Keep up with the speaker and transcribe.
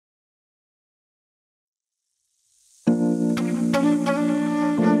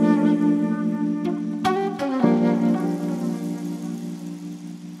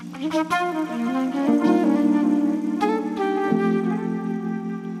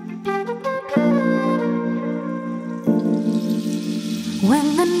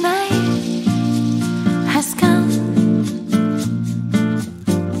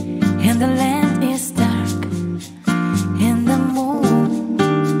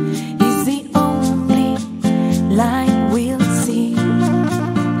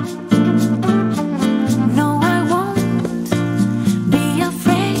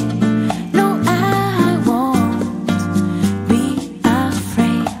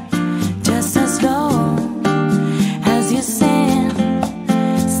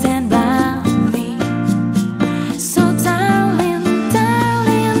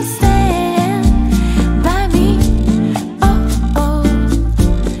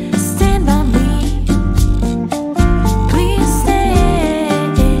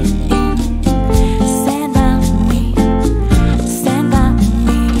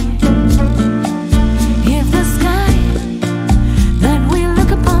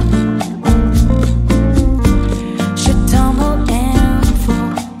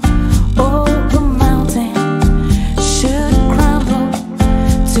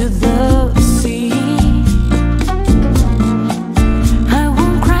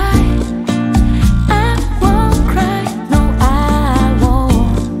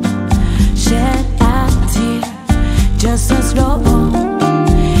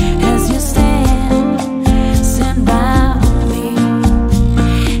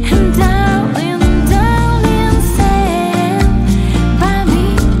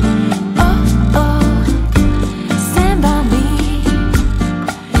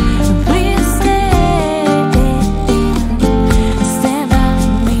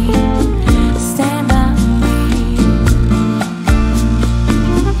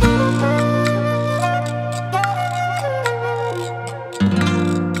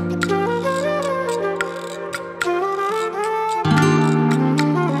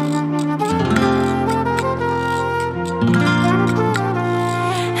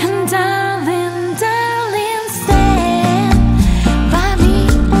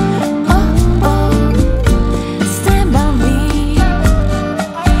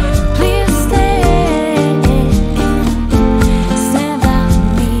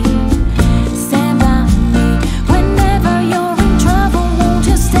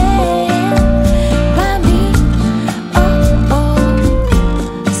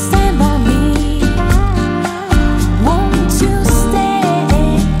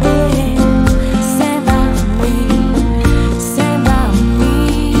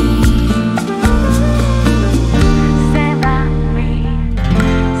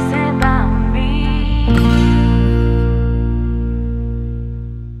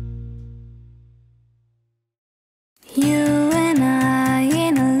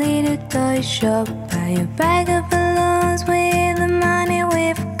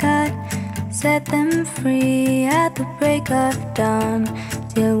set them free at the break of dawn,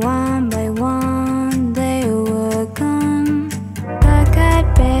 till one by one they were gone.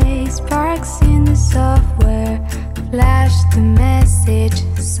 Black-eyed bay sparks in the software flash the message,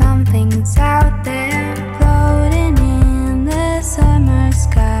 something's out there, floating in the summer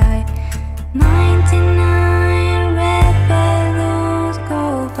sky. 99 red balloons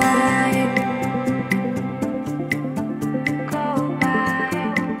go by, go by.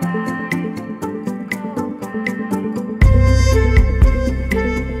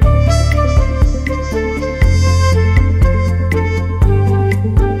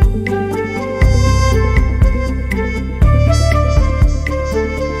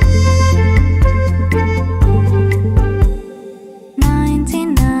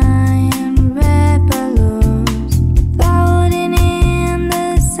 99 red balloons floating in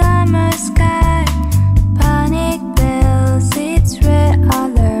the summer sky. Panic bells, it's red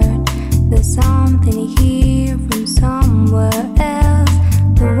alert. There's something here from somewhere else.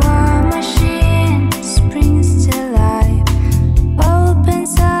 The war machine springs to life,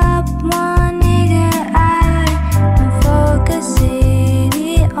 opens up one eager eye and focuses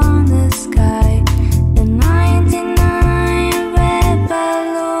it on the sky. The 99 red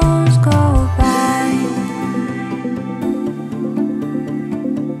balloons go by.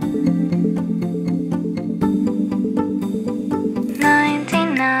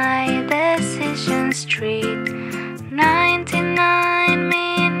 99 Decision Street, 99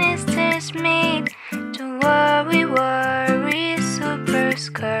 ministers meet to worry, worry, super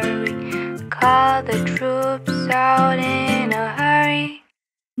scurry. Call the troops out in a hurry.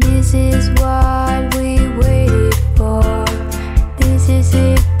 This is what we waited for. This is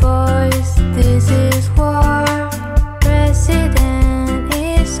it, boys. This is war. President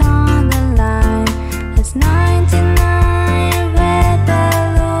is on the line as 99 red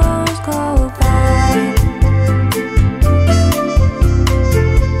balloons go by.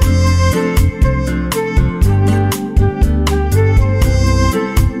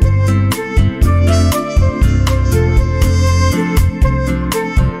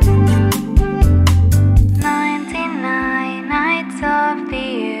 99 nights of the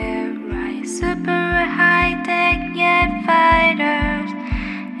year, right? Super high-tech jet fighters.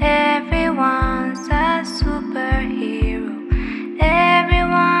 Everyone's a superhero.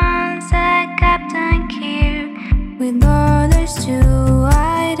 Everyone's a Captain Kirk, with orders to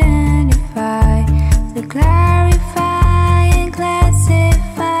identify, to clarify and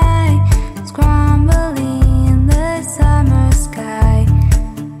classify, scrambling in the summer sky.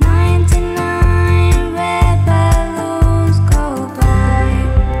 99 red balloons go by,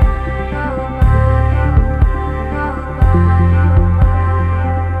 go by, go by.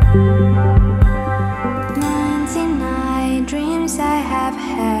 99 dreams I have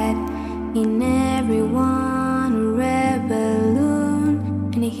had, in every one a red balloon,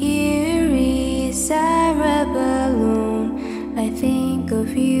 and here is a red balloon. I think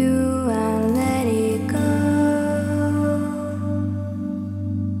of you and let it go.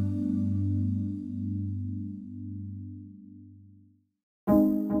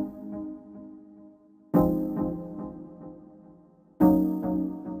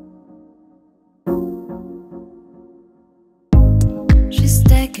 She's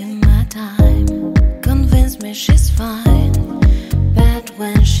taking my time, convince me she's fine. But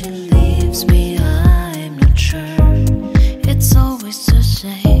when she leaves me, I'm not sure. It's always the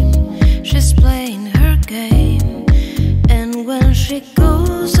same. She's playing her game, and when she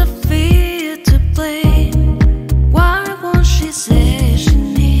goes, I feel to blame. Why won't she say she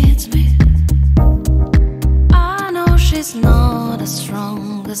needs me? I know she's not as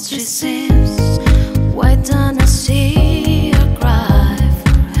strong as she seems. Why don't I see her cry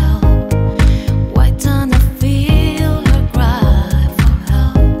for help? Why don't I feel her cry for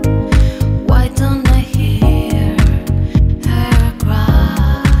help? Why don't I hear her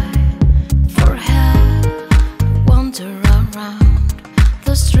cry for help? I wander around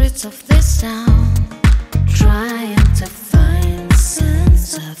the streets of this town, trying to find the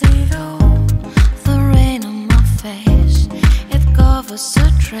sense of it all. The rain on my face, it covers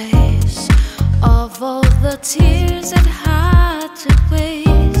a trace of all the tears that had to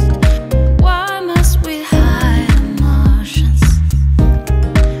waste. Why must we hide emotions?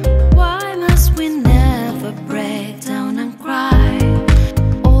 Why must we never break down and cry?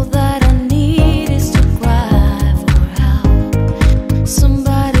 All that I need is to cry for help.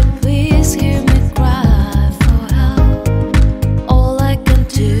 Somebody please hear me cry for help. All I can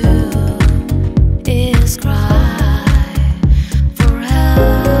do is cry for help.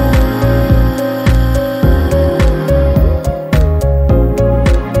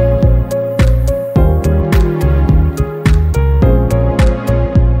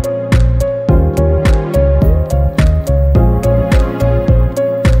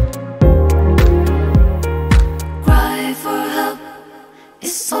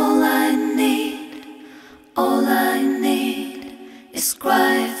 is all I need. All I need is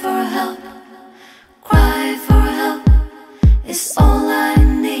cry for help. Cry for help is all I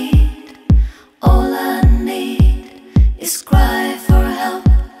need. All I need is cry for help.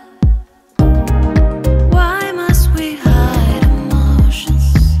 Why must we hide emotions?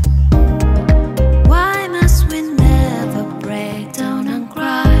 Why must we never break down and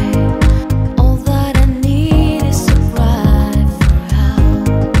cry? All that I need is to cry for help.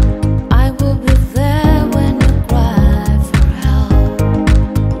 I will be there when you cry for help.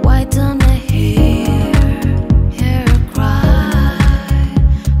 Why don't I hear you cry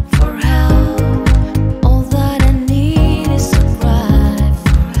for help? All that I need is to cry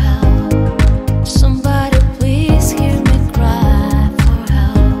for help. Somebody please hear me cry for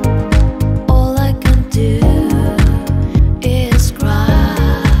help. All I can do is cry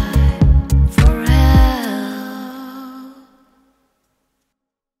for help.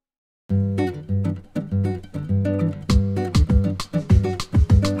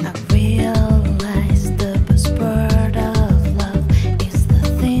 I realize the best part of love is the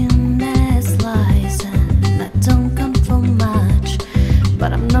thinnest lies, and I don't come for much, but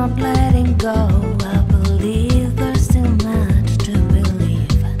I'm not letting go. I believe there's still much to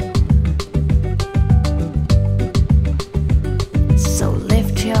believe. So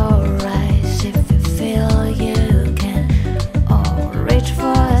lift your eyes if you feel you can, or reach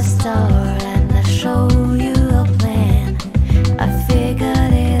for a star and I'll show you a plan. I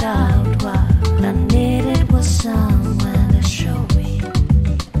figured it out. What I needed was someone to show me.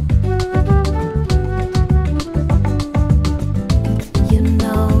 You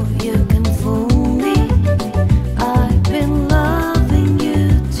know you can fool me. I've been loving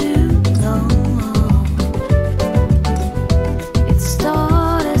you too long. It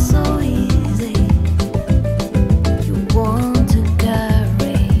started so easy. You want to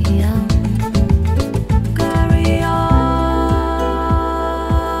carry on. Carry on.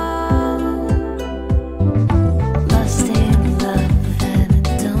 Lost in love and I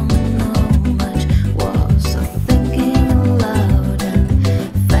don't know much. Was I thinking aloud and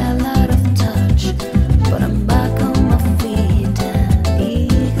fell out of touch? But I'm back on my feet and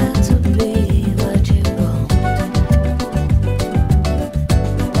eager to be what you want.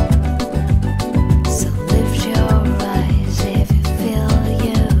 So lift your eyes if you feel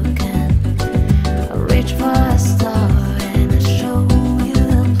you can. Reach for a star and I'll show you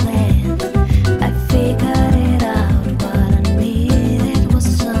a plan. I figured it out. What I needed was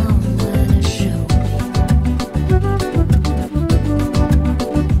someone to show me.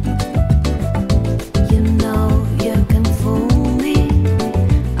 You know you can fool me.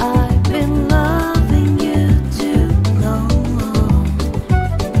 I've been loving you too long.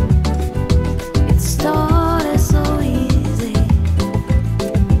 It started so easy.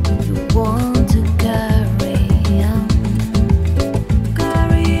 You want to carry on.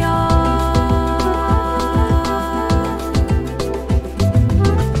 Carry on.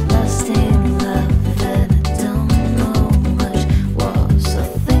 Lost in love and I don't know much. Was I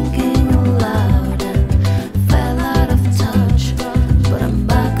thinking aloud and fell out of touch? But I'm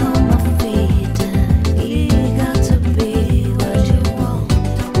back on my feet and eager to be what you want.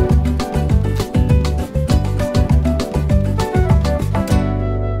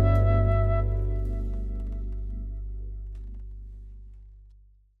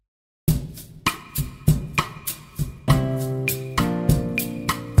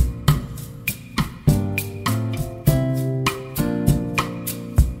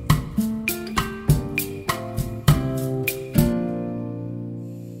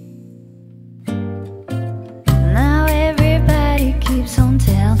 Now everybody keeps on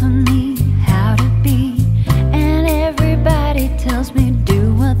telling me how to be, and everybody tells me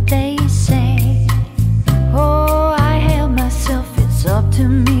do what they say. Oh, I held myself, it's up to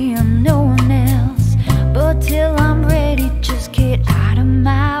me and no one else. But till I'm ready, just get out of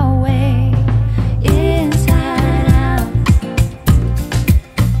my way. Inside out,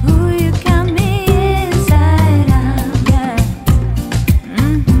 ooh, you got me inside out, yeah.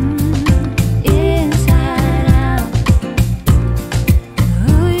 Inside out,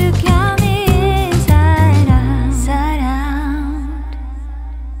 ooh, you got me inside out, inside out.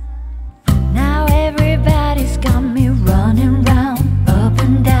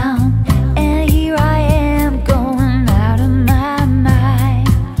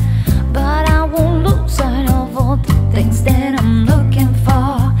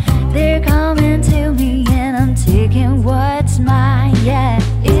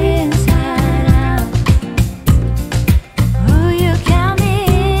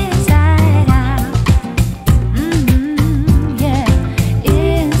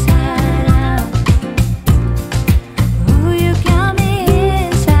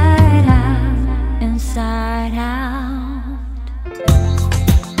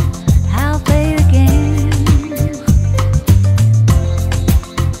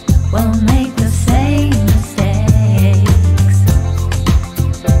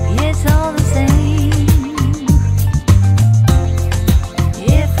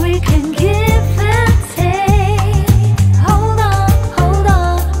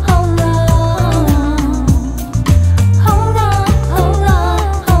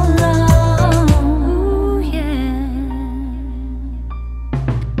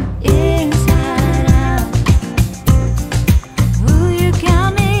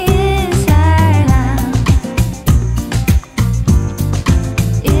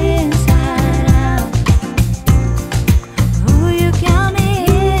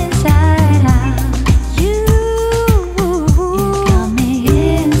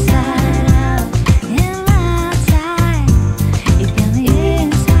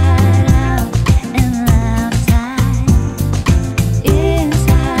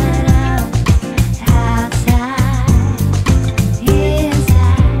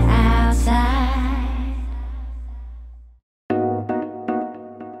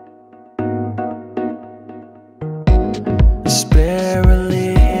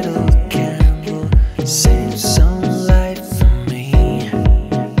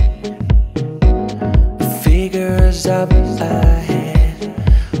 is up ahead,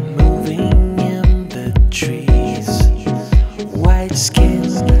 moving in the trees. White skin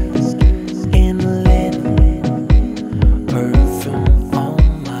inlet, perfume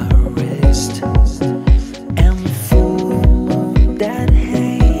on my wrist, and the full moon that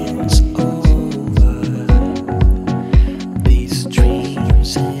hangs over these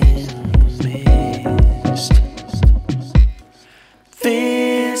dreams in the mist.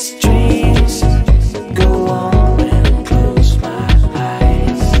 These dreams go on when I close my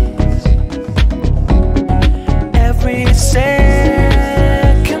eyes. Every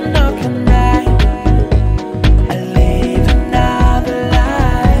second of the night, I live another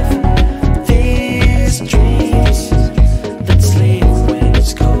life. These dreams that sleep when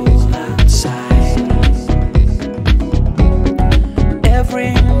it's cold outside.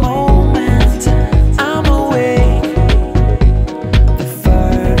 Every moment I'm awake, the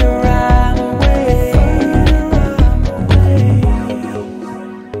further I'm away.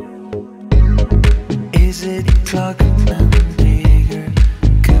 Is it clock and bigger?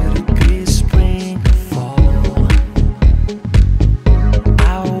 Could it be spring or fall?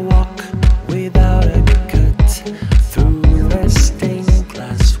 I'll walk without a cut through a stained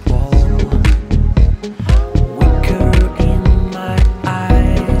glass wall. Weaker in my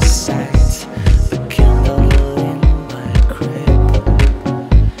eyesight, the candle in my crib,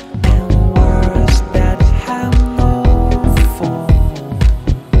 and words that have no form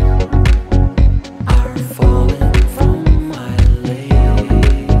are falling from my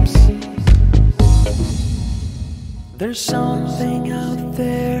lips. There's something out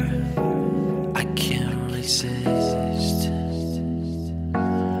there I can't resist.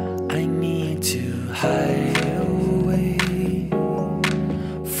 I need to hide away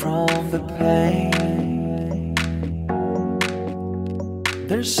from the pain.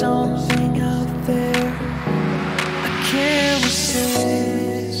 There's something out there I can't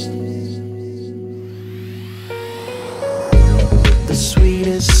resist. The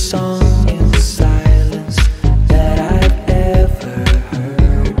sweetest song in silence that I've ever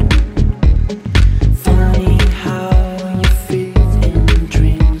heard. Funny how you fit in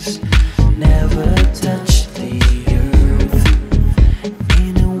dreams, never touch the earth.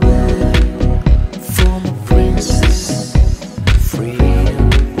 In a world full of princes, freedom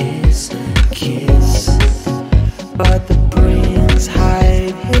is a kiss. But the prince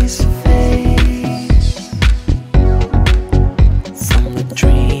hide his face from the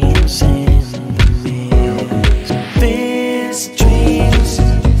dreams in the mist. These dreams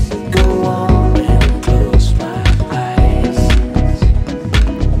go on when I close my eyes.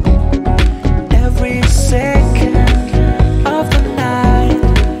 Every second of the night,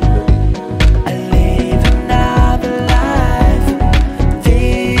 I live another life.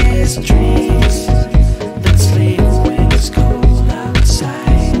 These dreams that sleep when it's cold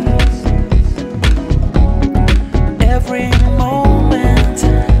outside. Every moment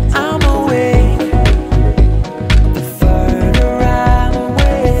I'm awake, the further I'm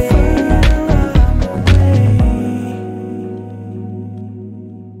away.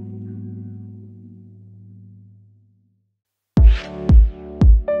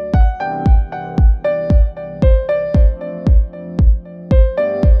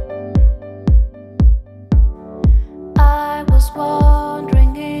 I was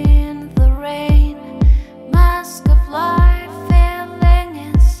wandering in the rain, mask of life feeling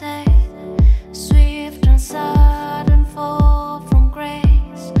insane, swift and sudden fall from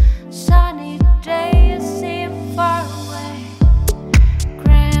grace. Sunny days seem far away,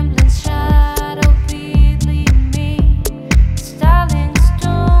 crumbling shadow beetling me. Starling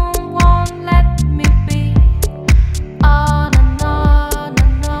stone won't let me be. On and on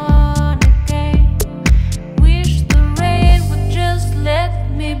and on again. Wish the rain would just let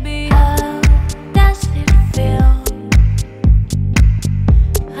me be. How does it feel?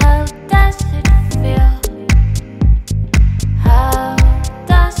 How does it feel? How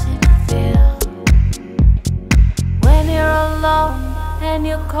does it feel when you're alone and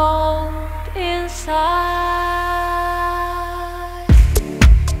you're cold inside?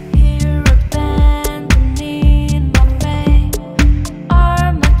 Here abandoning my fame,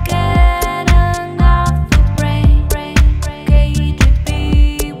 Armageddon of the brain. KGB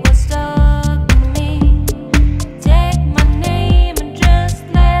was stuck in me. Take my name and just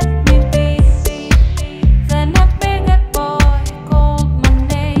let me be. Then a bigger boy called my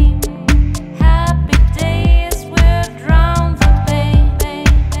name. Happy days will drown the pain.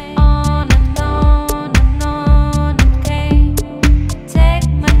 On and on and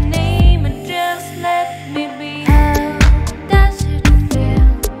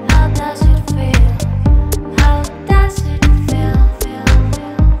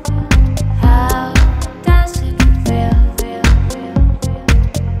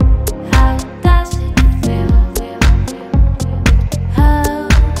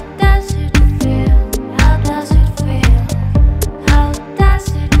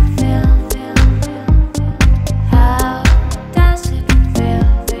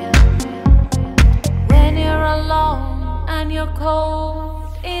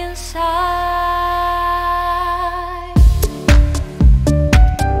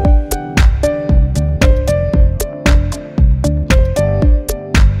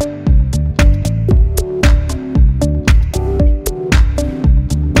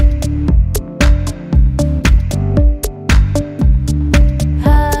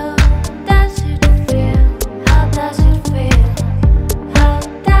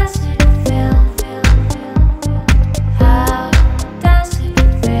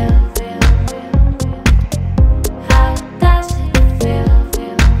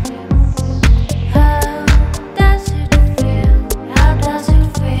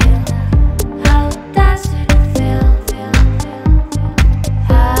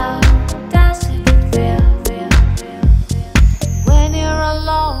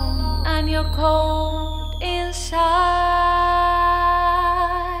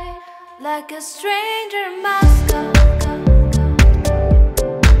a stranger in Moscow.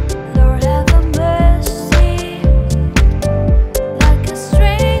 Lord have mercy. Like a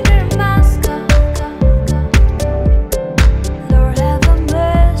stranger in Moscow. Lord have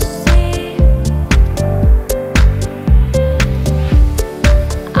mercy.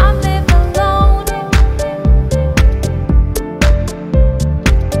 I live alone.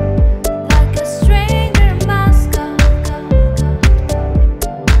 Like a stranger in Moscow.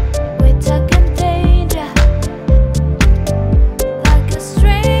 We're talking danger. Like a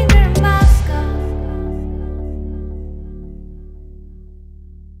stranger in Moscow.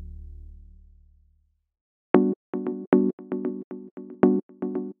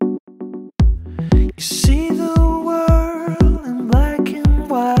 You see the world in black and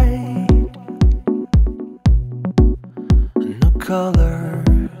white, no color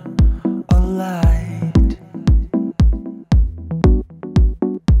or light.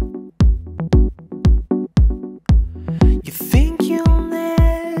 You think you'll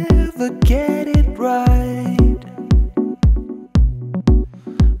never get it right,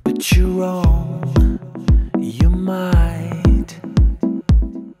 but you're wrong, you might.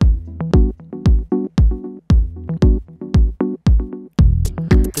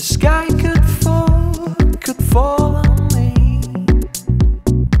 The sky could fall on me.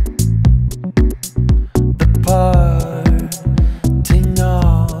 The parting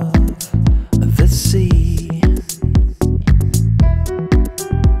of the sea.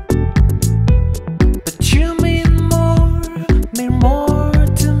 But you mean more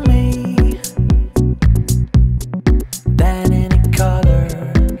to me than any color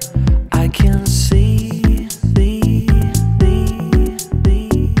I can see.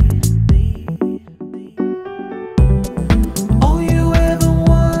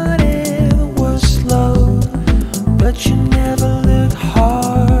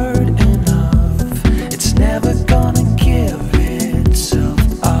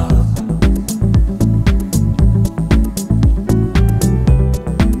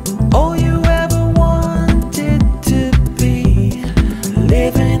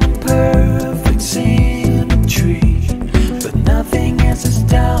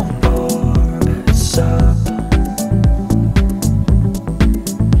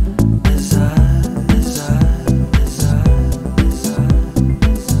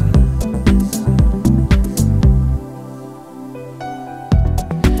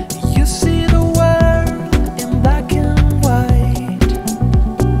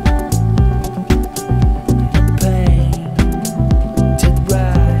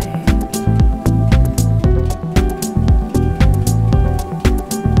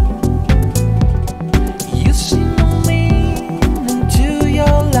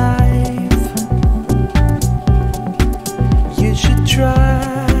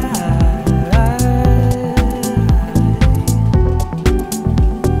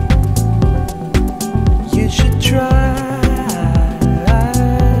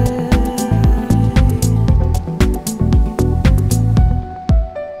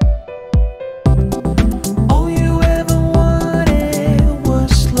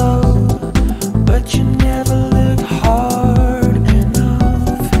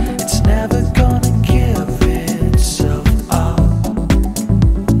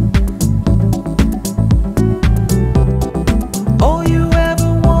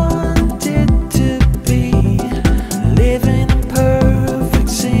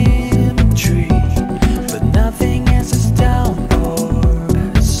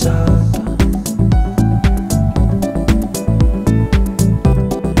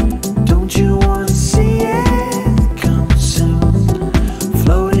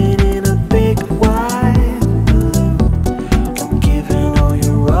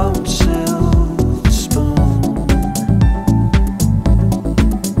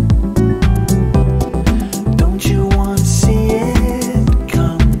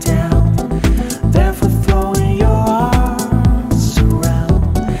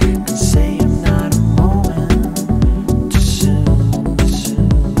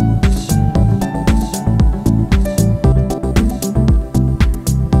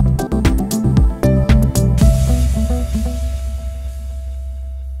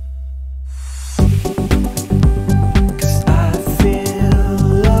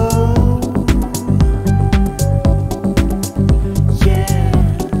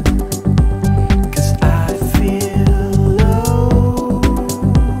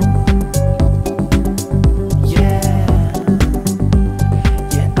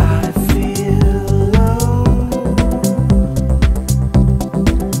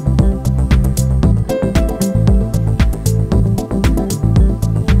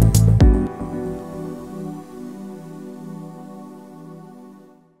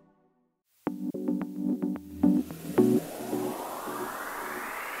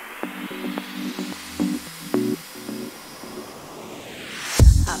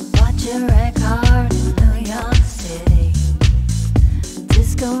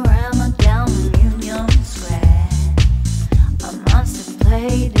 Skikorama down Union Square. I must have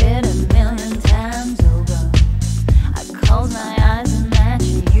played it a million times over. I close my eyes and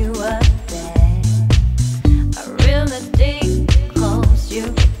imagine you were there. I really dig close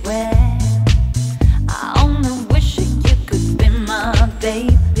you wear. I only wish that you could be my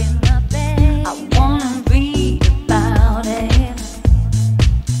baby. I wanna read about it.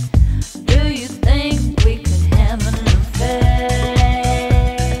 Do you think we could have an affair?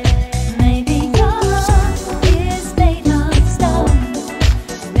 Maybe your heart is made of stone.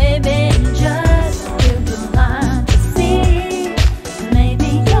 Maybe just too blind to see. Maybe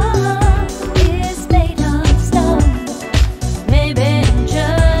your heart is made of stone. Maybe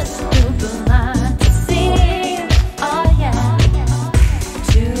just too blind to see. Oh yeah.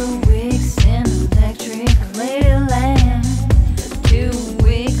 2 weeks in electric land. 2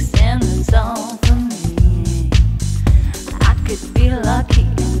 weeks and that's all for me. I could be lucky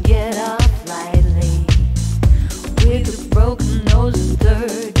and get off lightly with a broken nose and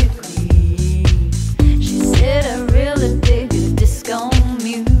 3rd degree. She said I really dig disco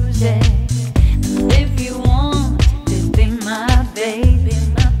music, and if you want to be my baby,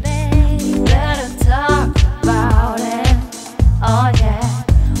 we better talk about it. Oh yeah,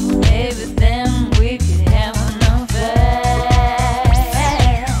 maybe then we could have an affair.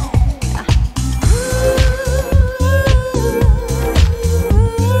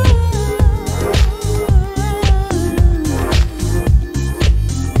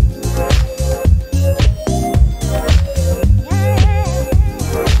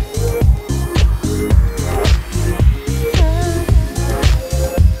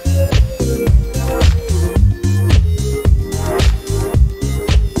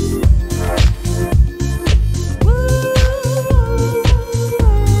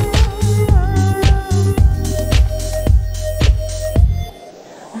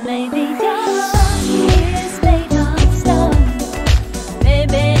 Maybe your heart is made of stone.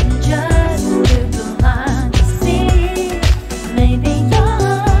 Maybe just too blind to see. Maybe your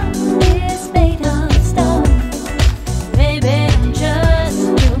heart is made of stone. Maybe just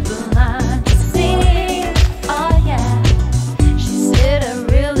too blind to see. Oh yeah. She said I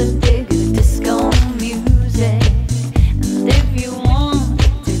really dig disco music, and if you want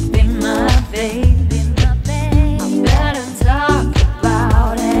to be my baby, I better talk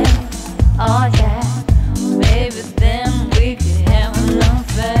about it.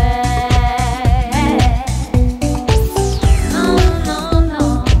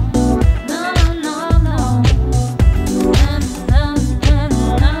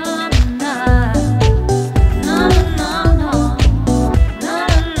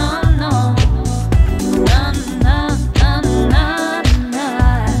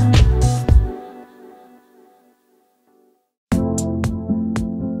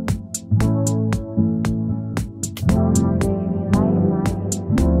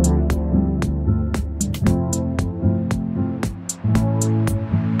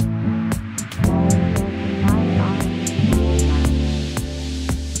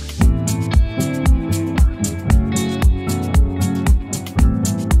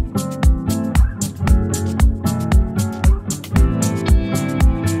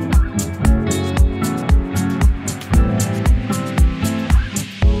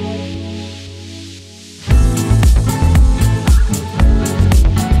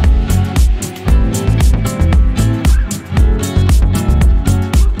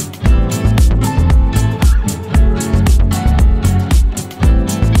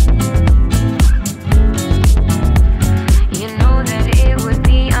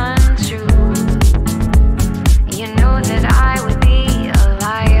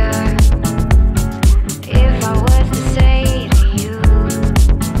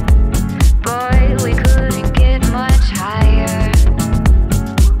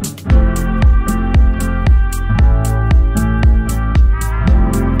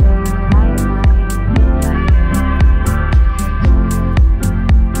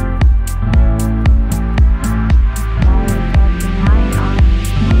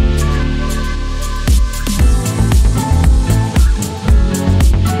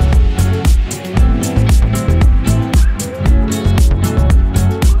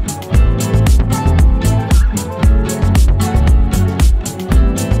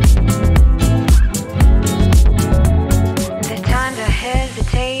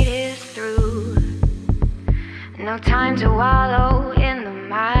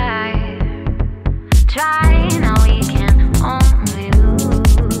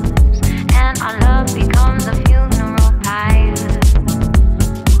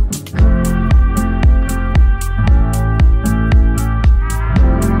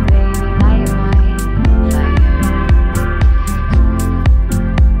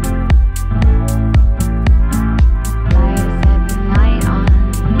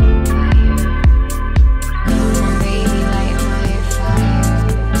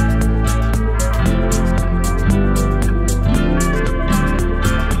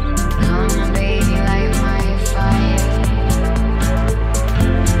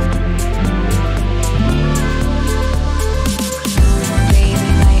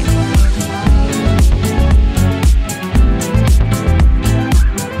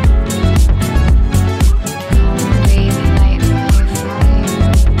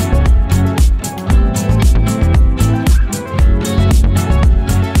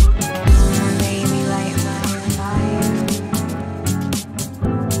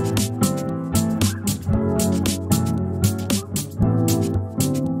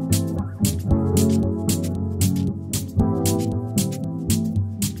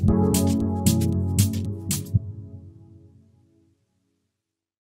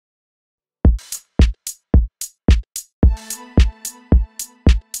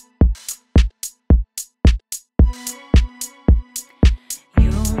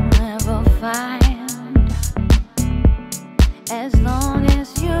 as long as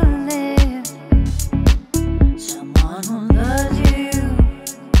you live. Someone who loves you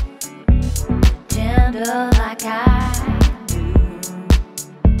tender like I do.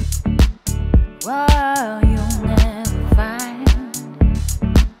 Well, you'll never find,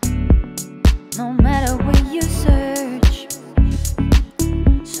 no matter where you search,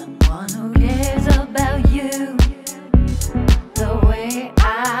 someone who cares about you the way I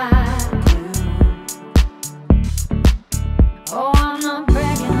do. Oh, I'm not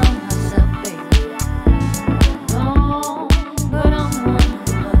bragging on myself, baby. No, but I'm the one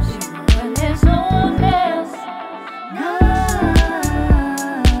who loves you when there's no one else. No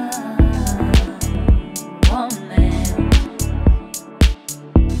woman.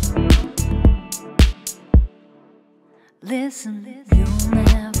 Listen, you'll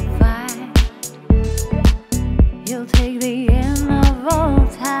never fight. You'll take the end of all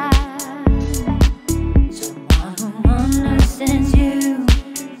time. Someone who understands you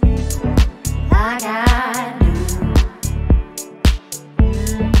like I do.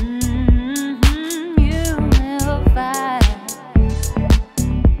 You'll never fight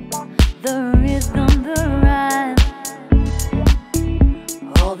the rhythm, the rhyme,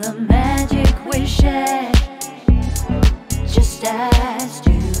 all the magic we share, just as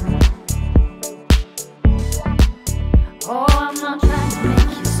you. Oh, I'm not trying to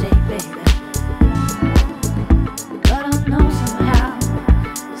make you stay, baby, but I know somehow,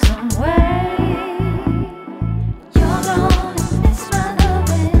 some way, you're gonna miss my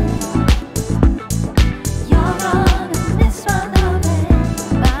loving. You're gonna miss my loving,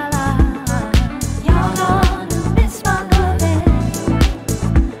 my love. You're gonna miss my loving,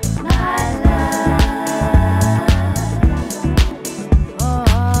 my love.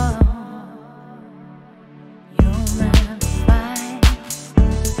 Oh, you'll never find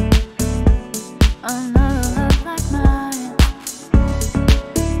another love like mine.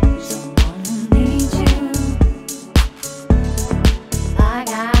 Someone who needs you like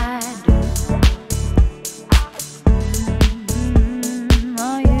I do.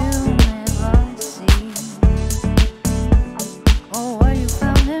 Oh, you'll never see. Oh, what you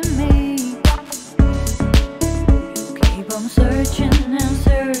found in me. You keep on searching and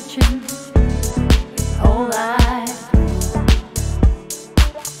searching your whole life.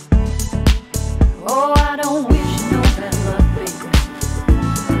 Oh, I don't wish you no bad luck, baby,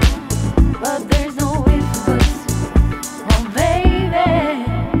 but there's no way for us. Oh, baby,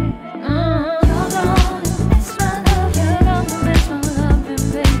 you're gonna miss my love. You're gonna miss my loving,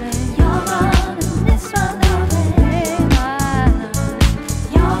 baby. You're gonna miss my loving, my love.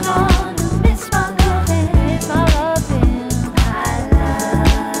 You're gonna miss my loving, my loving, my love.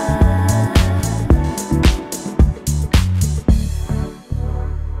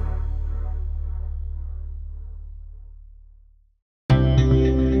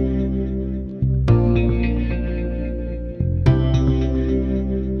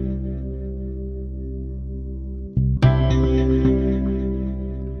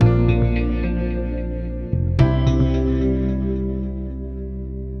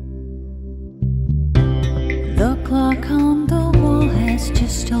 The clock on the wall has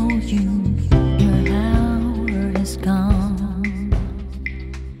just told you your hour is gone,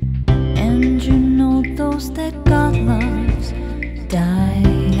 and you know those that God loves die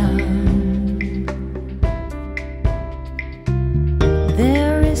young.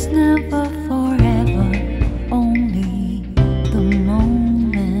 There is never forever, only the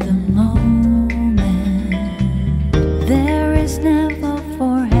moment, the moment. There is never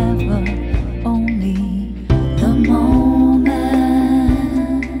forever, only the moment.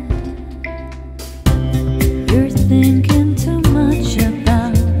 You're thinking too much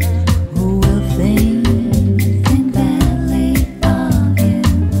about who will think badly of you.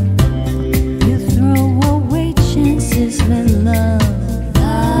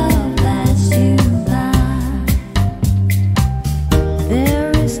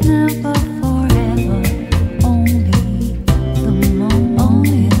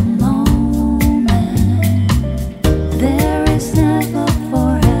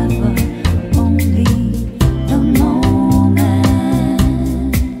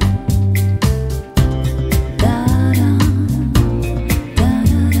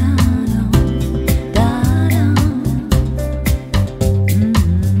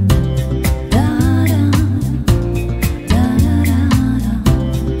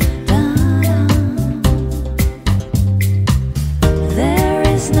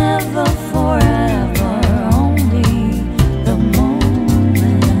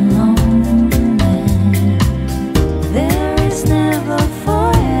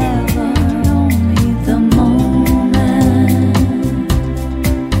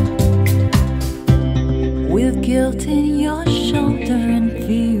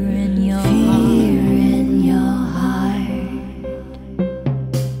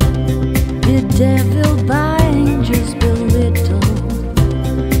 devil by angels belittled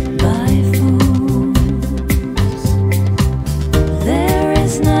by fools. There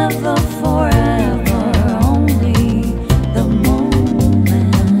is never forever, only the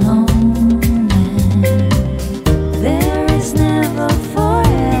moment. There is never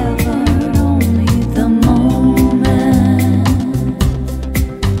forever, only the moment.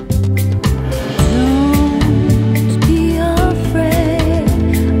 Don't be afraid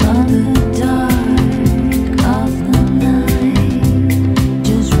of the dark of the night.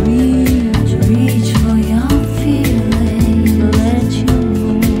 Just reach for your feelings. Let your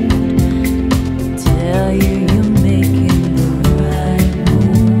mood tell you you're making the right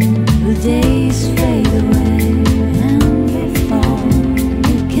move. The days fade away, and before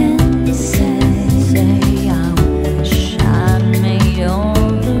you can say I wish I'd made all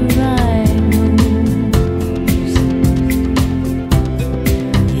the right moves.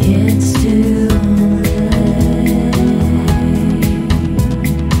 It's too late.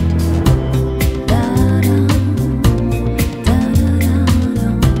 Da-dum,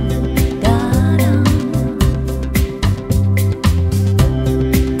 da-da-da-dum, da-dum,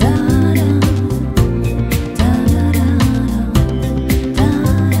 da-dum, da-da-da-dum,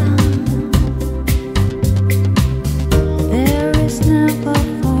 da-dum. There is never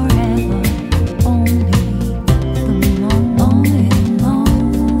forever, only the moment.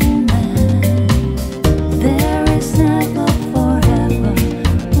 There is never forever,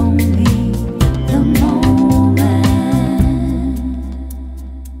 only the moment.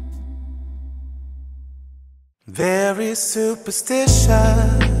 Very superstitious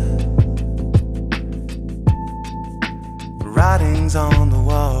writings on the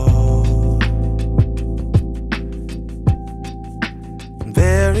wall.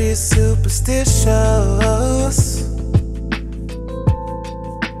 Very superstitious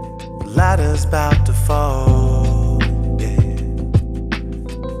ladder's about to fall. Yeah.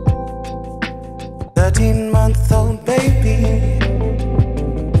 13-month-old baby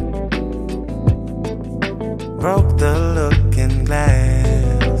broke the looking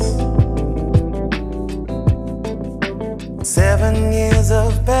glass. 7 years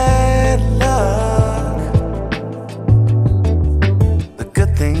of bad luck, the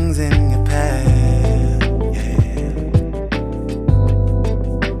good things in your past. Yeah.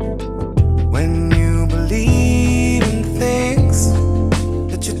 When you believe in things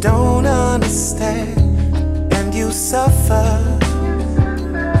that you don't understand, and you suffer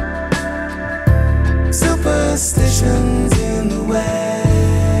superstitions in the way.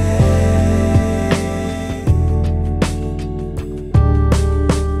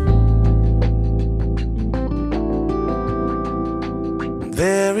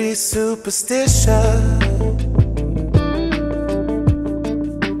 Very superstitious.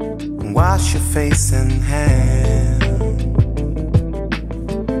 Wash your face and hands.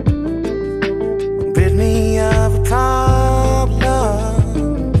 Rid me of a problem.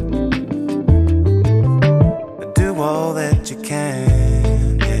 Do all that you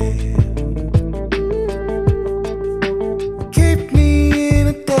can, yeah. Keep me in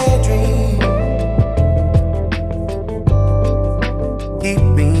a daydream. Keep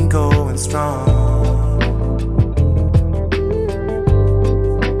me going strong.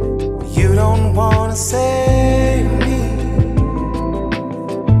 You don't wanna save me.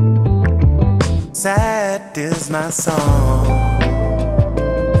 Sad is my song.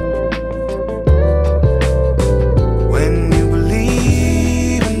 When you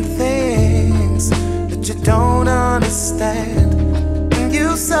believe in things that you don't understand, and you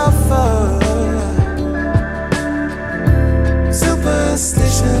suffer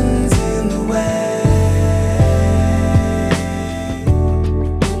superstitions in the way.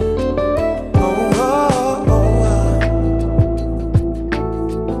 Oh, oh, oh,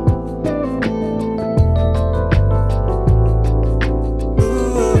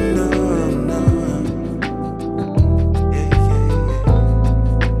 ooh, no, no. Yeah, yeah, yeah.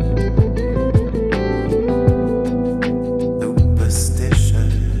 Superstition.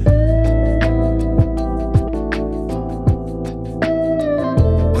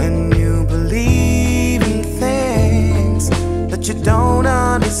 When you believe in things that you don't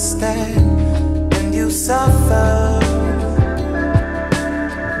understand, and you suffer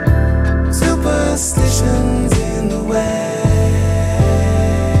superstitions in the way.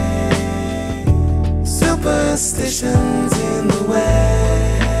 Superstitions in the way.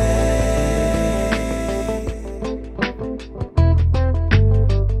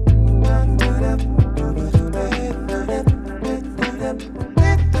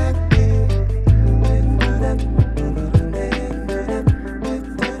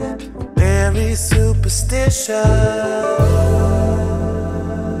 family superstition.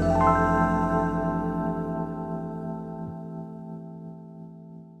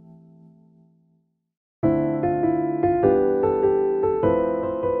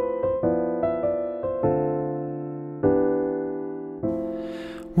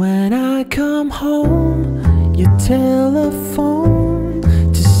 When I come home, you telephone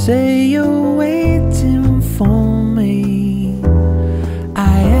to say you're waiting for me.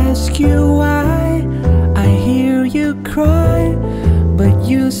 I ask you why, I hear you cry, but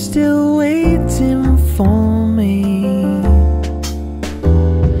you're still waiting for me.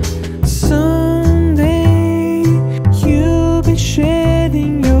 Someday you'll be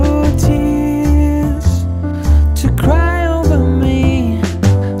shedding your tears to cry over me.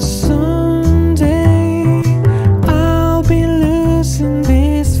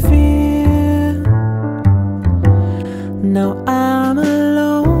 Now I'm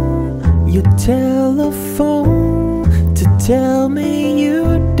alone, you telephone to tell me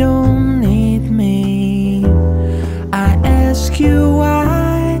you don't need me. I ask you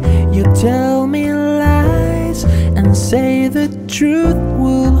why, you tell me lies and say the truth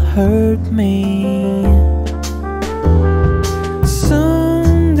will hurt me.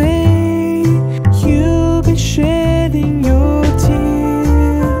 Someday you'll be shedding your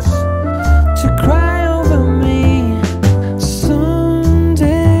tears to cry over me.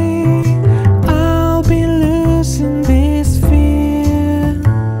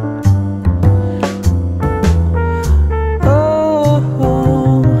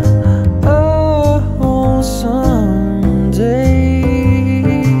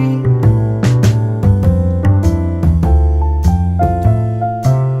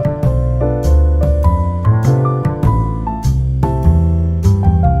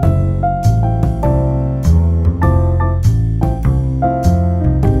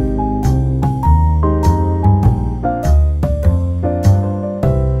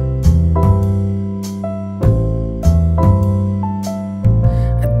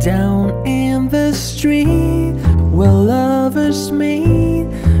 Down in the street where lovers meet,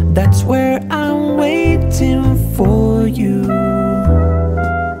 that's where I'm waiting for you.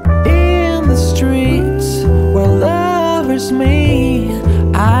 In the streets where lovers meet,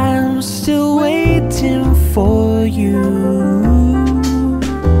 I'm still waiting for you.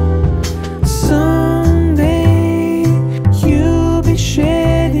 Someday you'll be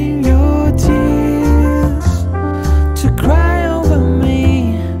shedding your tears to cry over me.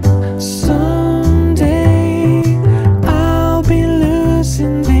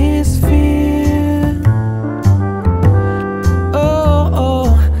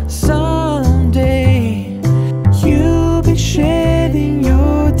 Shedding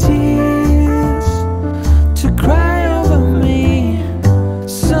your tears to cry over me.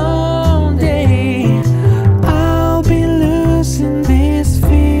 Someday I'll be losing this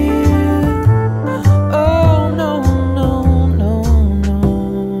fear. Oh no, no, no, no.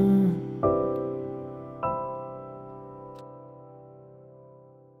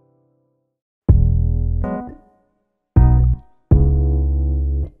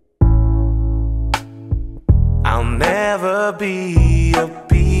 I'll never be a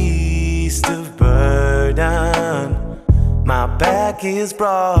beast of burden. My back is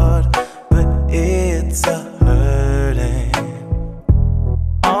broad, but it's a hurting.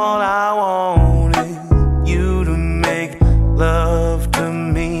 All I want is you to make love to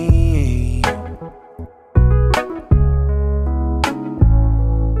me.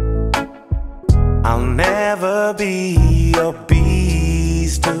 I'll never be a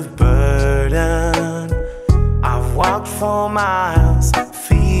beast of burden. I've walked for miles,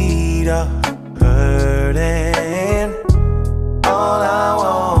 feet are hurting. All I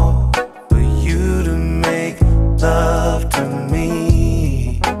want for you to make love to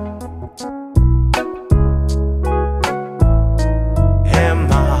me.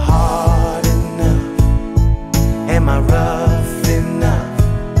 Am I hard enough? Am I rough enough?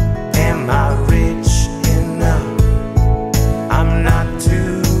 Am I rich enough? I'm not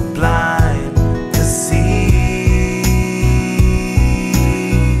too blind to see.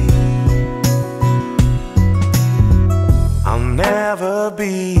 Never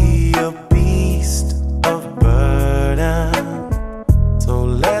be a beast of burden. So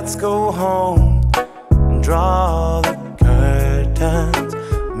let's go home and draw the curtains.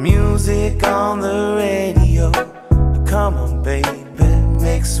 Music on the radio, come on baby,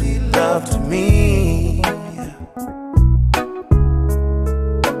 make sweet love to me.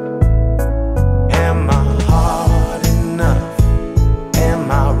 Am I hard enough?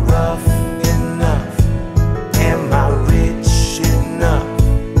 Am I rough enough? Am I rich enough?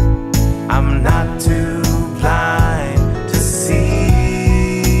 I'm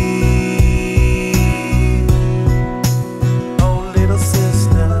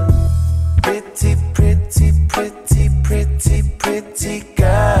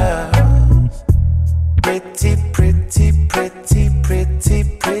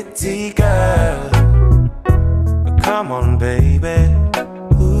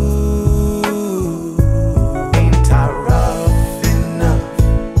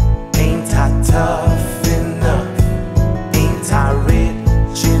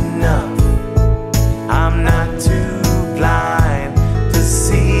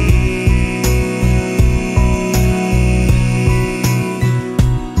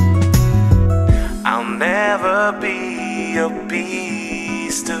never be a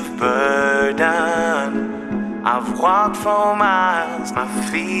beast of burden. I've walked for miles, my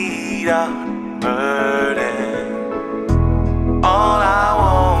feet are burdened. All I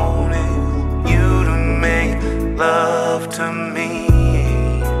want is you to make love to me.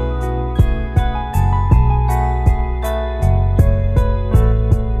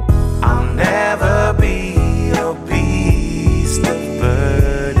 I'll never be a beast of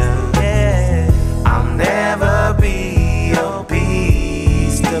burden. Yeah. I'll never be a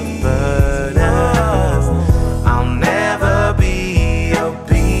beast of burden. I'll never be a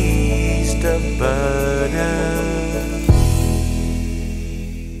beast of burden.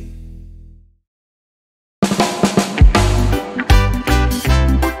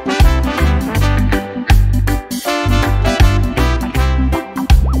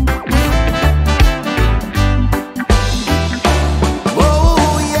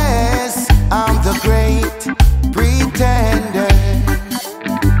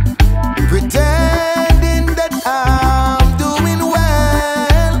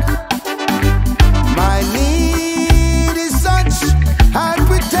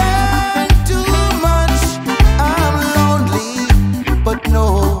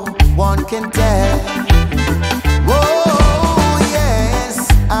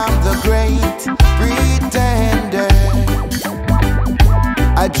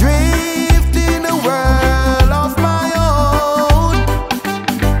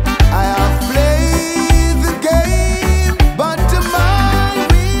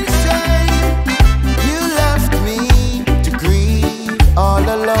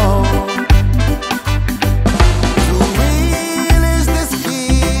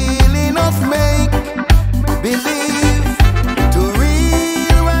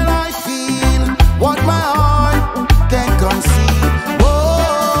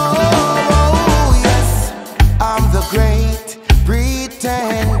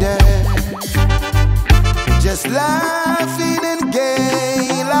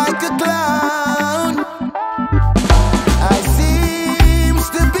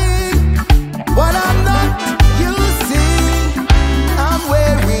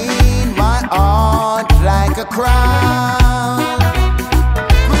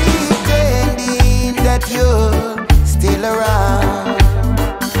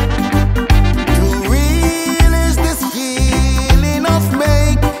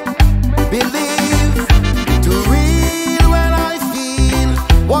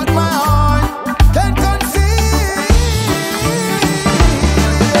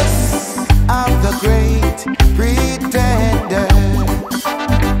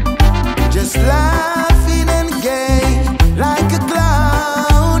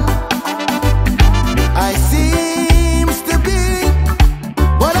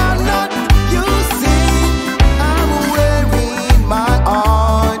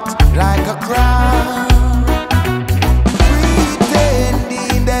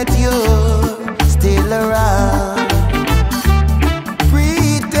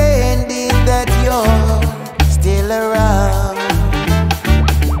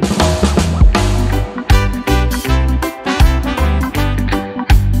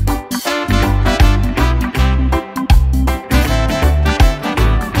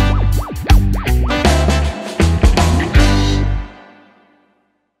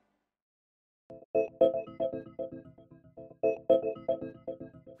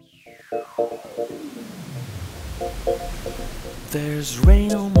 There's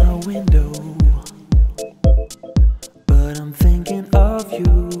rain on my window, but I'm thinking of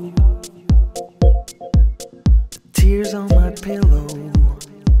you. Tears on my pillow,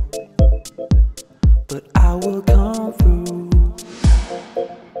 but I will come through.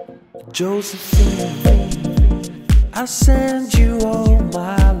 Josephine, I send you all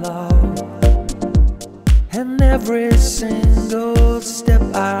my love, and every single step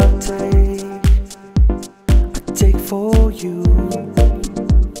I take for you.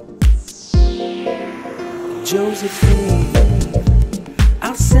 Josephine,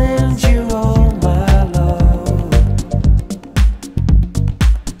 I'll send you all my love.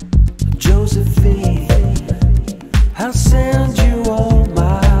 Josephine, I'll send you all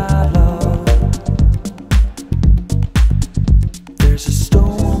my love. There's a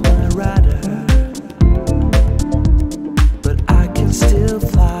storm on my rider, but I can still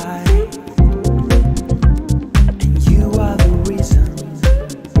fly.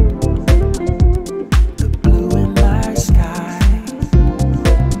 Sky.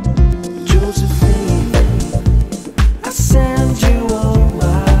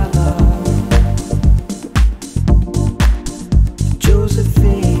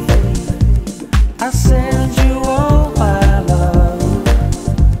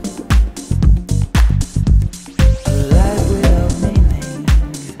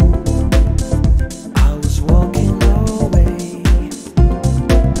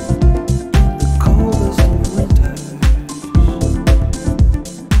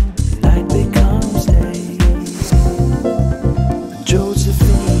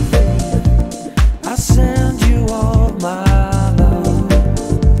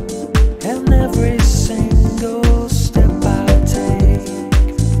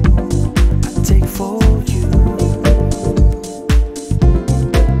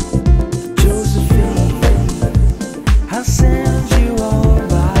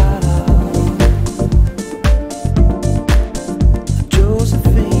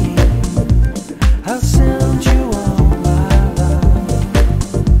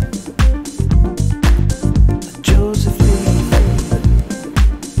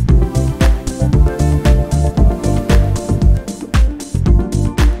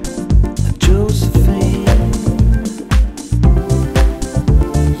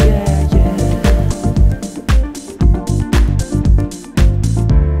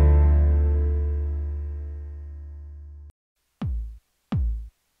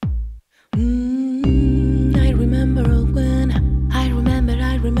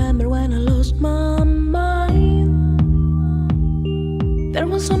 There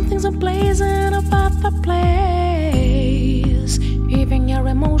was something so pleasant about the place. Even your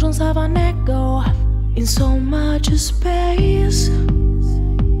emotions have an echo in so much space.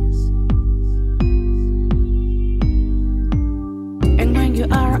 And when you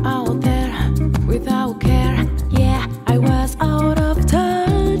are out there without care, yeah, I was out of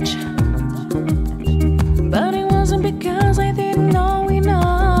touch. But it wasn't because I didn't know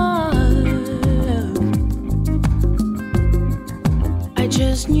enough. I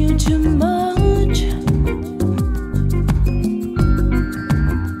just knew too much.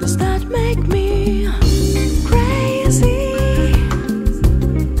 Does that make me crazy?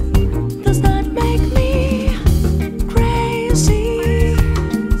 Does that make me crazy?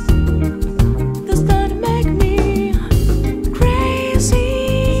 Does that make me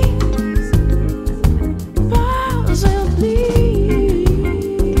crazy? Possibly.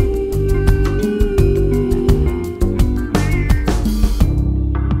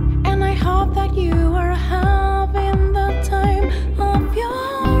 And I hope that you are having the time of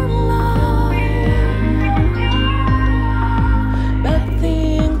your life. But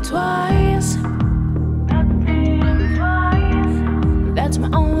think twice. That's my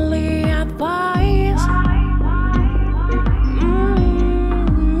only advice.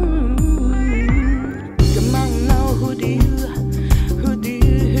 Come on now, who do you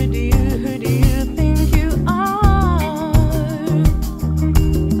think you are?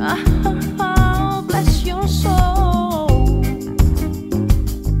 Oh, bless your soul.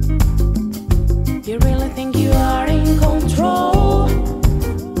 You really think you are in control?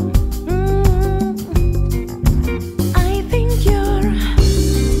 I think you're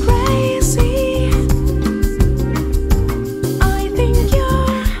crazy. I think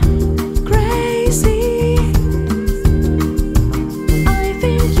you're crazy. I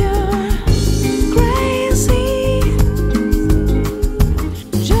think you're crazy.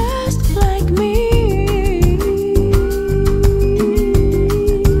 Just like me.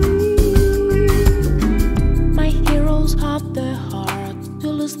 My heroes have the heart to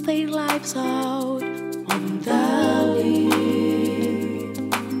lose their lives out on the lead.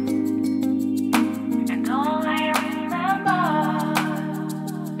 And all I remember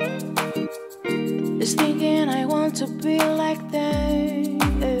is thinking I want to be like them.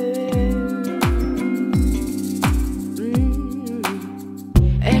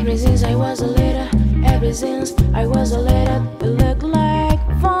 Ever since I was a little, it looked like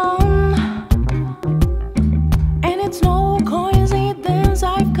fun. And it's no coincidence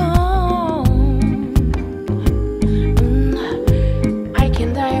I've come. I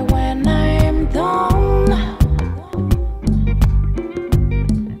can die when I'm done.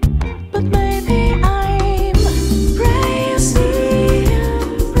 But maybe I'm crazy.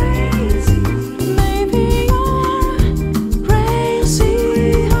 Maybe you're crazy.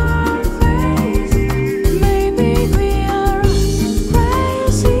 Maybe we are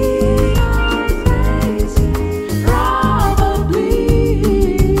crazy. Probably.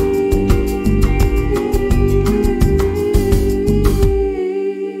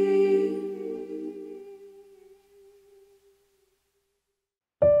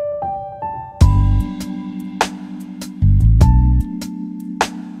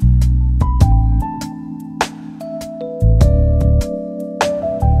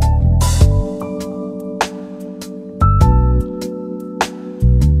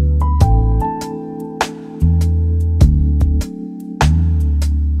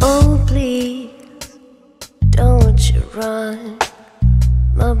 Oh, please, don't you run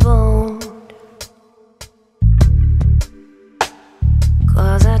my boat,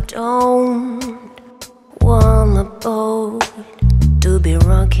 'cause I don't want the boat to be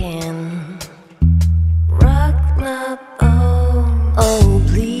rocking. Rock my boat. Oh,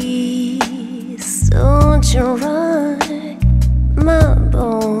 please, don't you rock my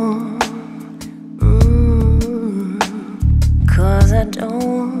boat. 'Cause I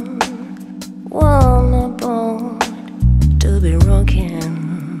don't want a boat to be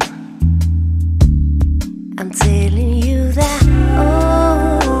rocking.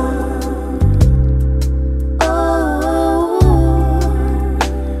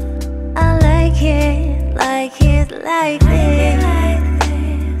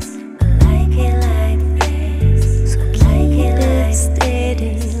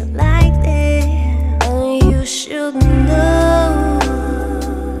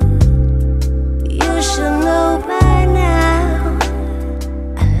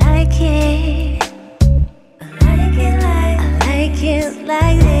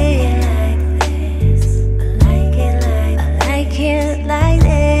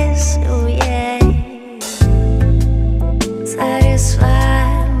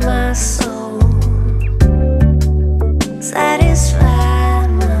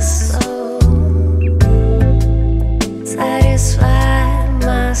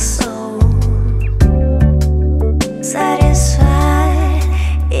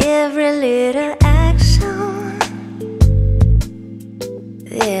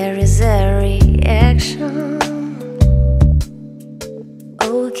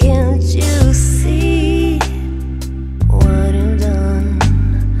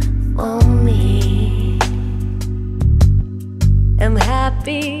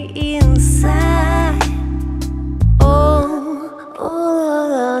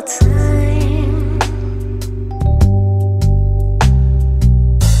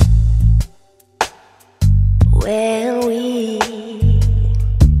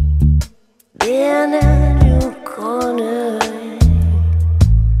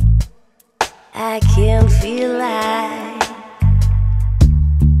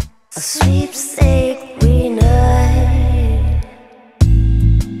 a sweepstake winner.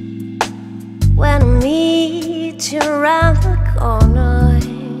 When I meet you around the corner,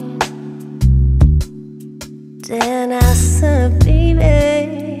 then I said,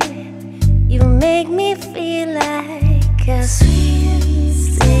 baby, you make me feel like a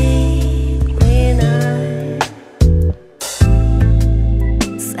sweepstake winner.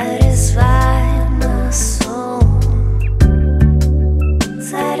 Satisfy my soul,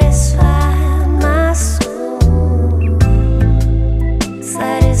 satisfy my soul,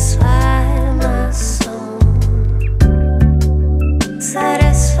 satisfy my soul,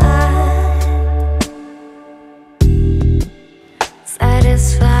 satisfy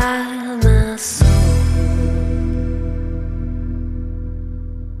my soul.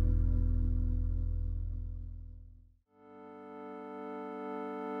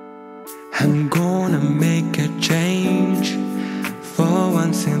 I'm gonna make a change for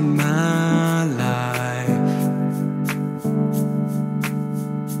once in my life.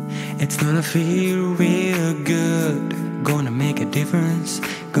 It's gonna feel real good. Gonna make a difference,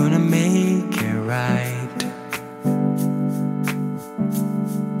 gonna make it right.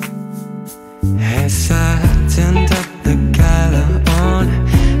 As I turned up the color on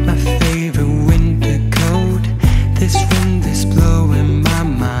my favorite winter coat, this wind is blowing my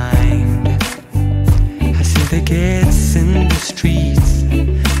mind. I see the kids in the streets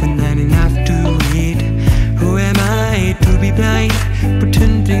with not enough to eat. Who am I to be blind,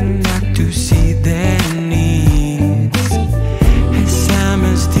 pretending not to see their needs? As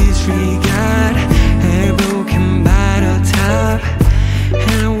summer's disregard a broken bottle top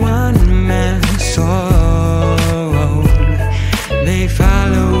and a one-man sorrow. They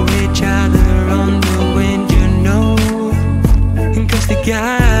follow each other on the wind, you know, 'cause they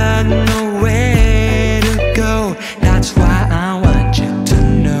got nowhere to go. That's why I want you to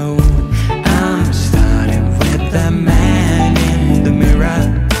know I'm starting with the man in the mirror.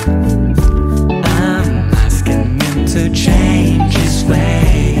 I'm asking him to change his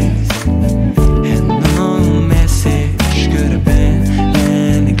ways, and no message could have been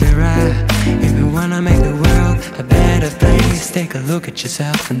any clearer. If you wanna make the world a better place, take a look at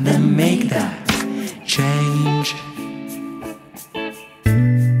yourself and then make that change.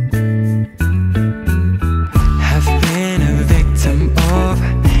 I've been a victim of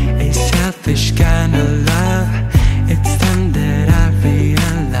a selfish kind of love. It's time that I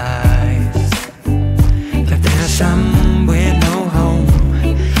realize that there's some with no home,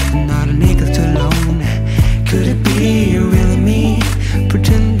 not a nickel to loan. Could it be really me,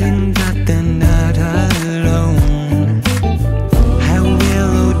 pretending that they're not alone? I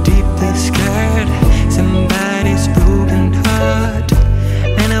will deeply scared somebody's broken heart,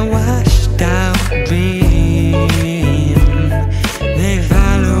 and I washed out dream. They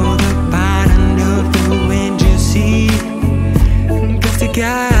follow the pattern of the wind, you see, 'cause they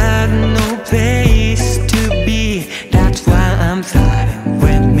got no place to be. That's why I'm starting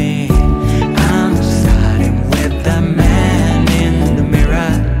with me. I'm starting with the man in the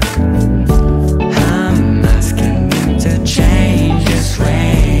mirror. I'm asking him to change his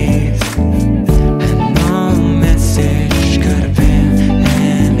ways, and no message could have been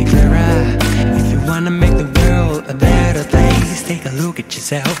any clearer. If you wanna make the world a better place, take a look at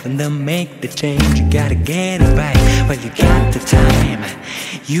yourself and then make the change. You gotta get it right while you got the time.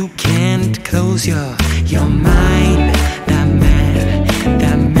 You can't close your mind.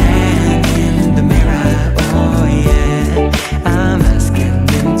 That man in the mirror, oh yeah. I'm asking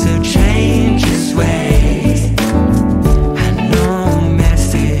him to change his ways, and no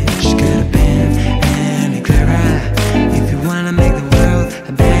message could have been any clearer. If you wanna make the world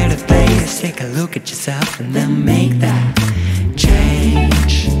a better place, take a look at yourself and then make that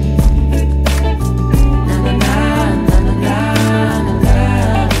change.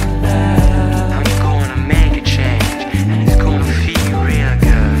 I'm gonna make a change, and it's gonna feel real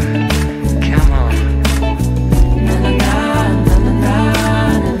good. Come on.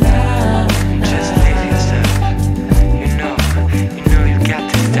 Just live yourself. You know you've got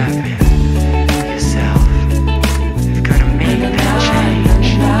to stop it yourself. You've gotta make that change.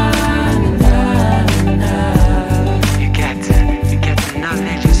 You got to not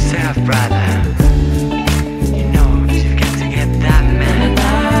let yourself, brother. You know you've got to get that man.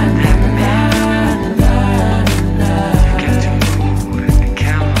 You got to move.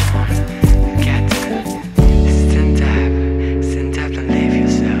 Come on. You got to stand up and live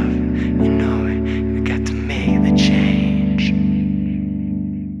yourself. You know you got to make the change.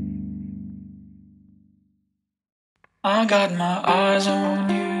 I got my eyes on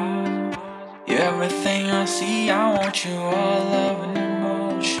you. You're everything I see. I want you all love and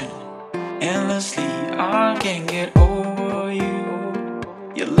emotion. Endlessly, I can't get over you.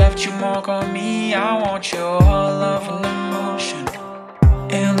 You left your mark on me, I want your love and emotion.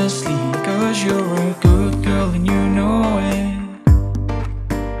 Endlessly, cause you're a good girl and you know it.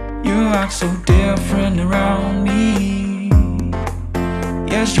 You act so different around me.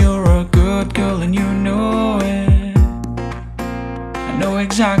 Yes, you're a good girl and you know it. I know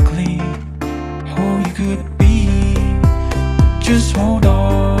exactly who you could be. Just hold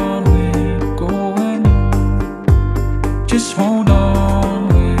on, we're going home. Just hold on,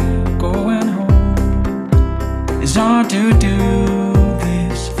 we're going home. It's hard to do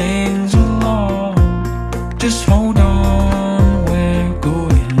these things alone. Just hold on, we're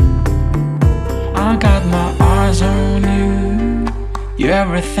going. I got my eyes on you. You're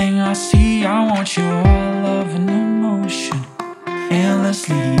everything I see. I want your love and emotion.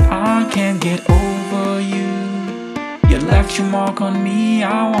 Endlessly, I can't get over you. You left your mark on me,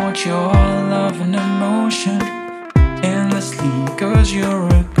 I want your love and emotion. Endlessly, cause you're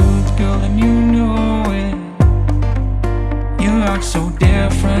a good girl and you know it. You act so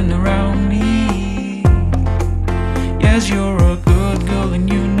different around me. Yes, you're a good girl and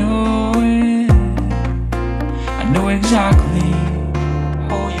you know it. I know exactly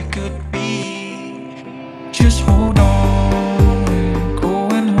who you could be. Just hold on, we're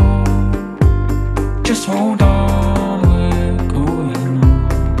going home. Just hold on.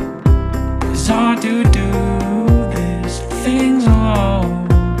 Hard to do these things alone.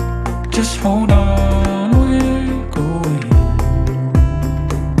 Just hold on, we're going.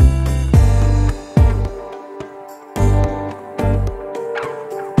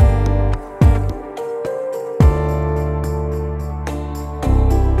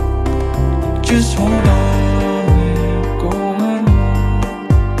 Just hold on, we're going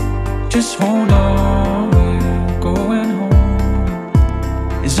home. Just hold on, we're going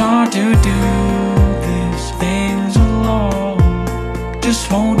home. It's hard to do these things alone. Just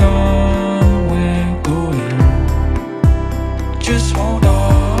hold on, we're going. Just hold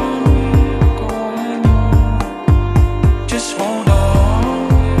on, we're going home. Just hold on,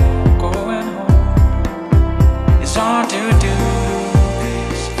 we're going home. It's hard to do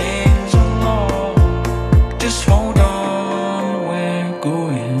these things alone. Just hold on, we're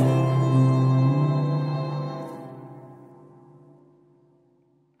going.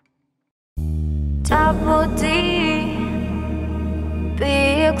 Double D,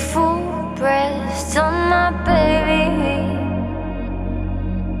 big full breast on my baby.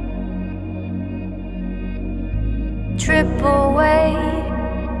 Triple way,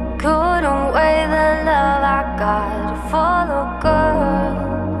 couldn't weigh the love I got for the girl.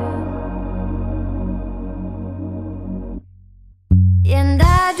 And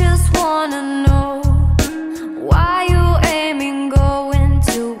I just wanna know why you aiming going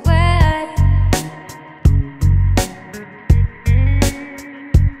to where.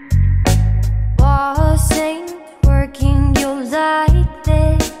 Boss ain't working you like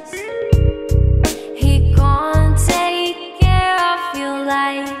this. He can't take care of you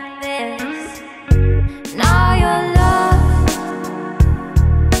like this. Now you're lost,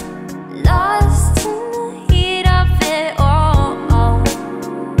 lost in the heat of it all.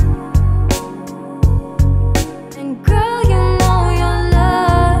 And girl, you know you're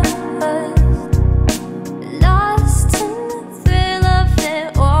lost, lost in the thrill of it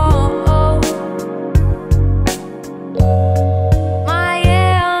all.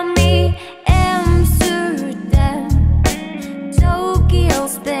 Miami, Amsterdam, Tokyo,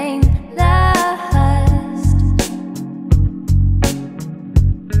 Spain.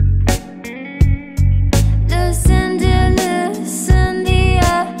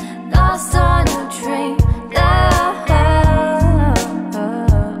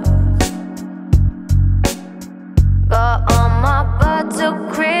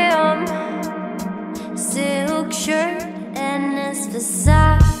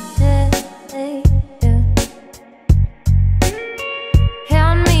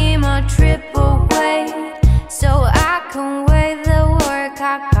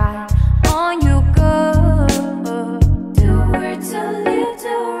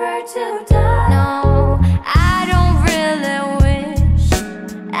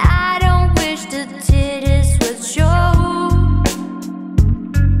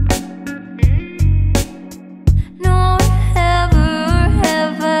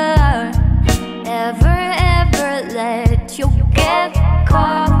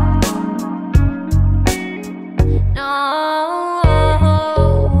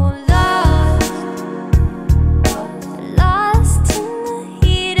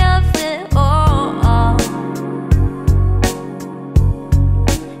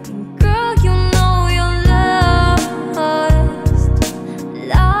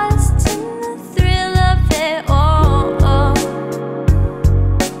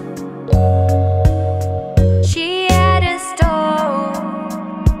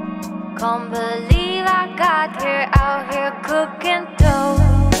 Can't believe I got here, out here cooking dough.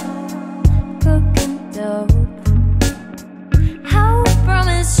 Cooking dough. How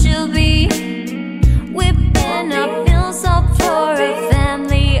promised she'll be whipping up meals up for a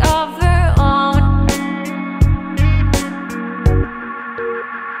family of her own.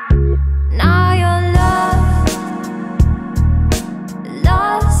 Now you're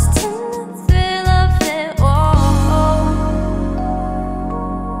lost in the thrill of it all.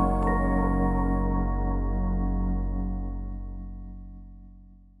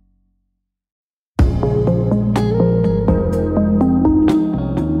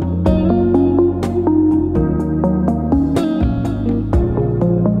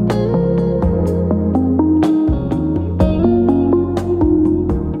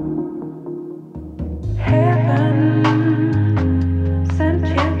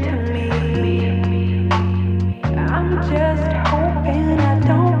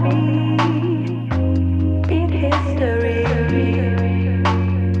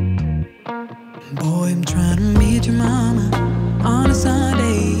 Boy, I'm trying to meet your mama on a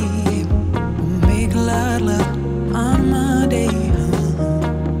Sunday. Make a lot of love on my day.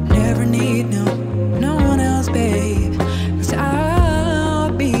 Never need no one else, babe. 'Cause I'll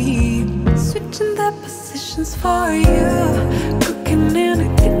be switching the positions for you. Cooking in the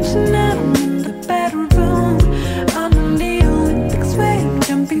kitchen and in the bedroom. I'm in the Olympics way,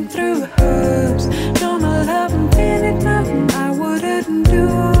 jumping through hoops. No, my love, I'm feeling nothing I wouldn't do,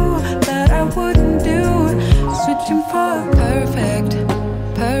 that I wouldn't do. Switching for perfect,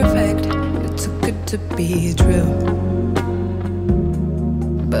 perfect. It's too good to be true.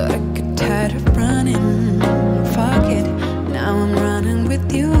 But I get tired of running. Fuck it, now I'm running with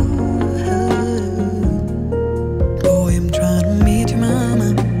you. Boy, I'm trying to meet your mama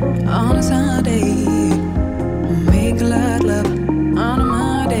on a Sunday. Make a lot of love on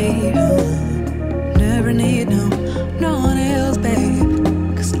my day. Never need no one else, babe.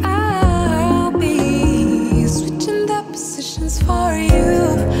 'Cause I'll be switching the positions for you.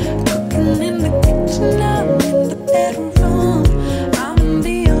 Cooking in the kitchen, I'm in the bedroom. I'm in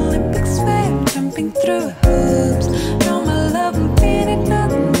the Olympics way, jumping through hoops. No, my love, I'm feeling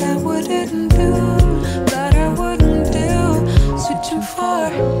nothing I wouldn't do, that I wouldn't do. Switching for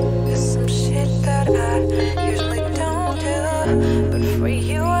some shit that I usually don't do, but for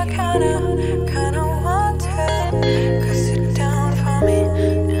you I kinda want to. 'Cause you're down for me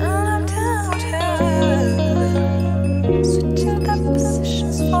and I'm down too. Switching the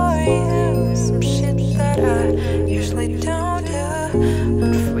positions for you. Some shit that I usually don't do,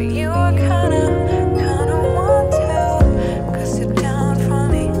 but for you I kinda want to. 'Cause you're down for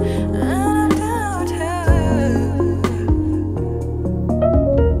me and I'm down too.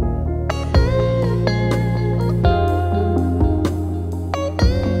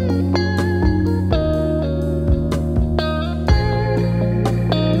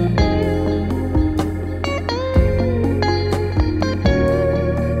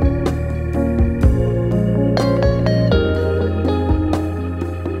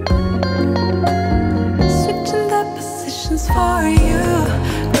 Switching the positions for you.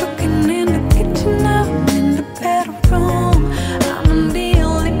 Cooking in the kitchen, I'm in the bedroom. I'm in the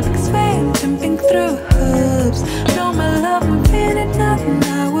Olympics way, jumping through hoops. No, my love, I'm feeling nothing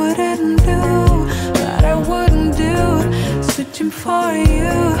I wouldn't do, that I wouldn't do. Switching for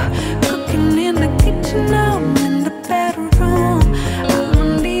you. Cooking in the kitchen, I'm in the bedroom. I'm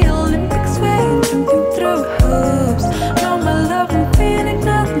in the Olympics way, jumping through hoops. No, my love, I'm feeling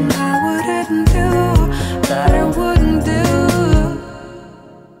nothing I wouldn't do, that I wouldn't do.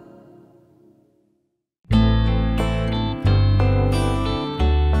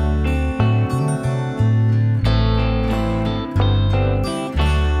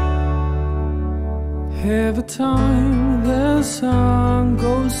 Every time the sun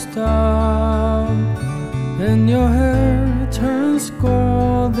goes down and your hair turns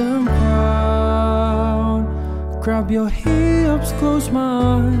golden brown, grab your hips, close my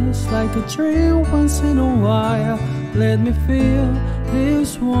eyes, like a dream once in a while. Let me feel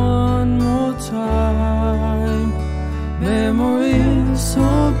this one more time. Memories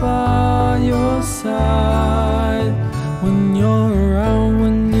all by your side. When you're around,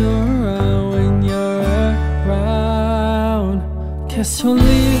 when you're around, when you're around. Guess who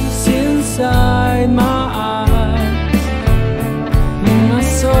lives inside my eyes? My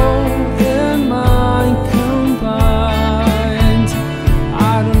soul and mind combined.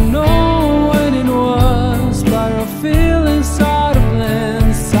 I don't know when it was, but I feel inside a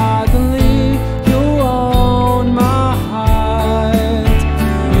blend. Suddenly you own my heart.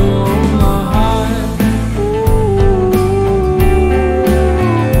 You own my heart. Ooh.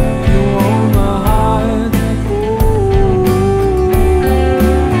 You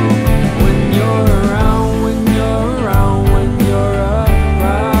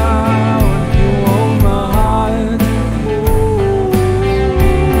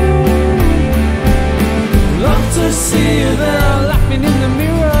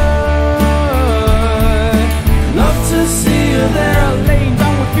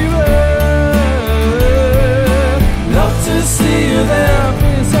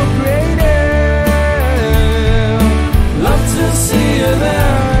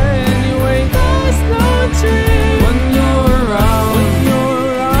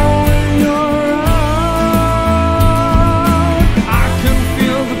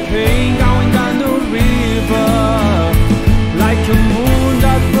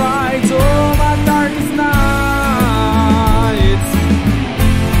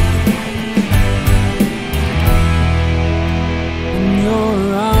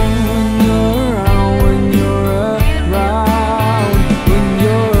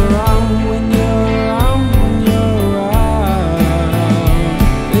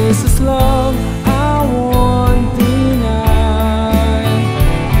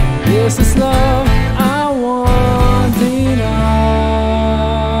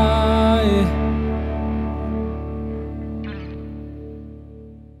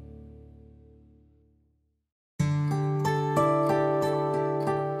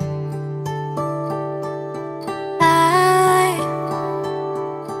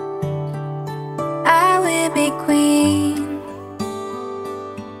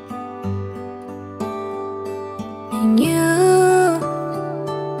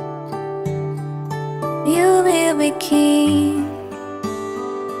be king.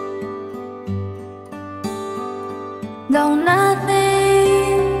 Though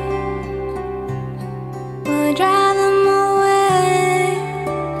nothing will drive them away,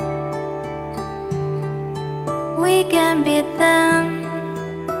 we can beat them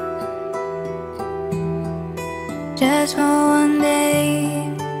just for one day.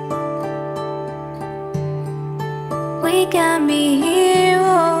 We can be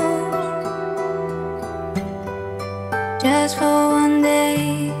heroes just for one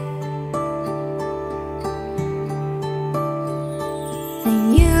day.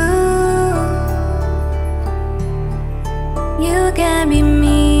 And you can be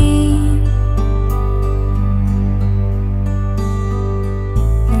me,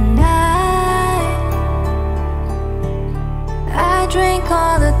 and I drink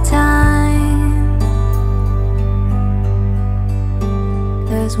all the time,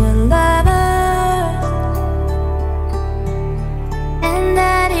 'cause we're lovers, and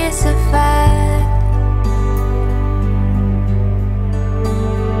that is a fact.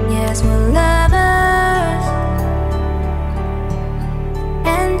 Yes, we're lovers,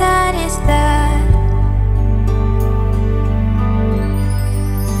 and that is that.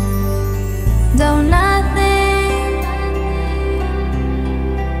 Though nothing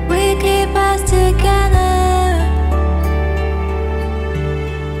will keep us together,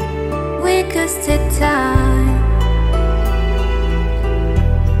 we could stick time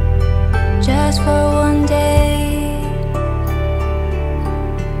just for one day.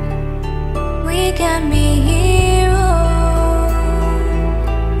 We can be heroes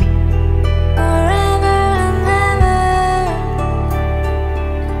forever and ever.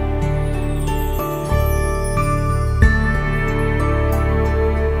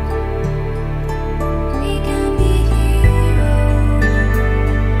 We can be heroes.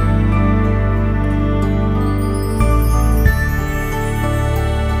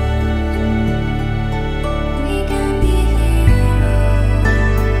 We can be heroes.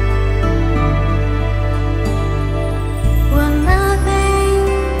 Well, nothing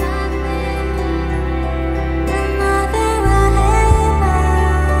will help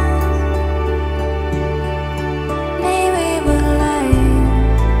us. Maybe we'll lie,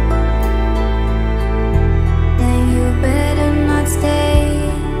 then you better not stay.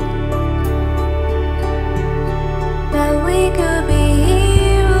 But we could be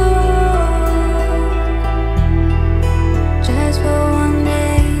heroes just for one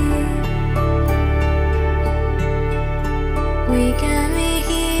day. We can be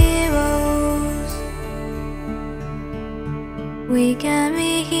heroes. We can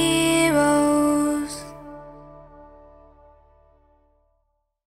be heroes.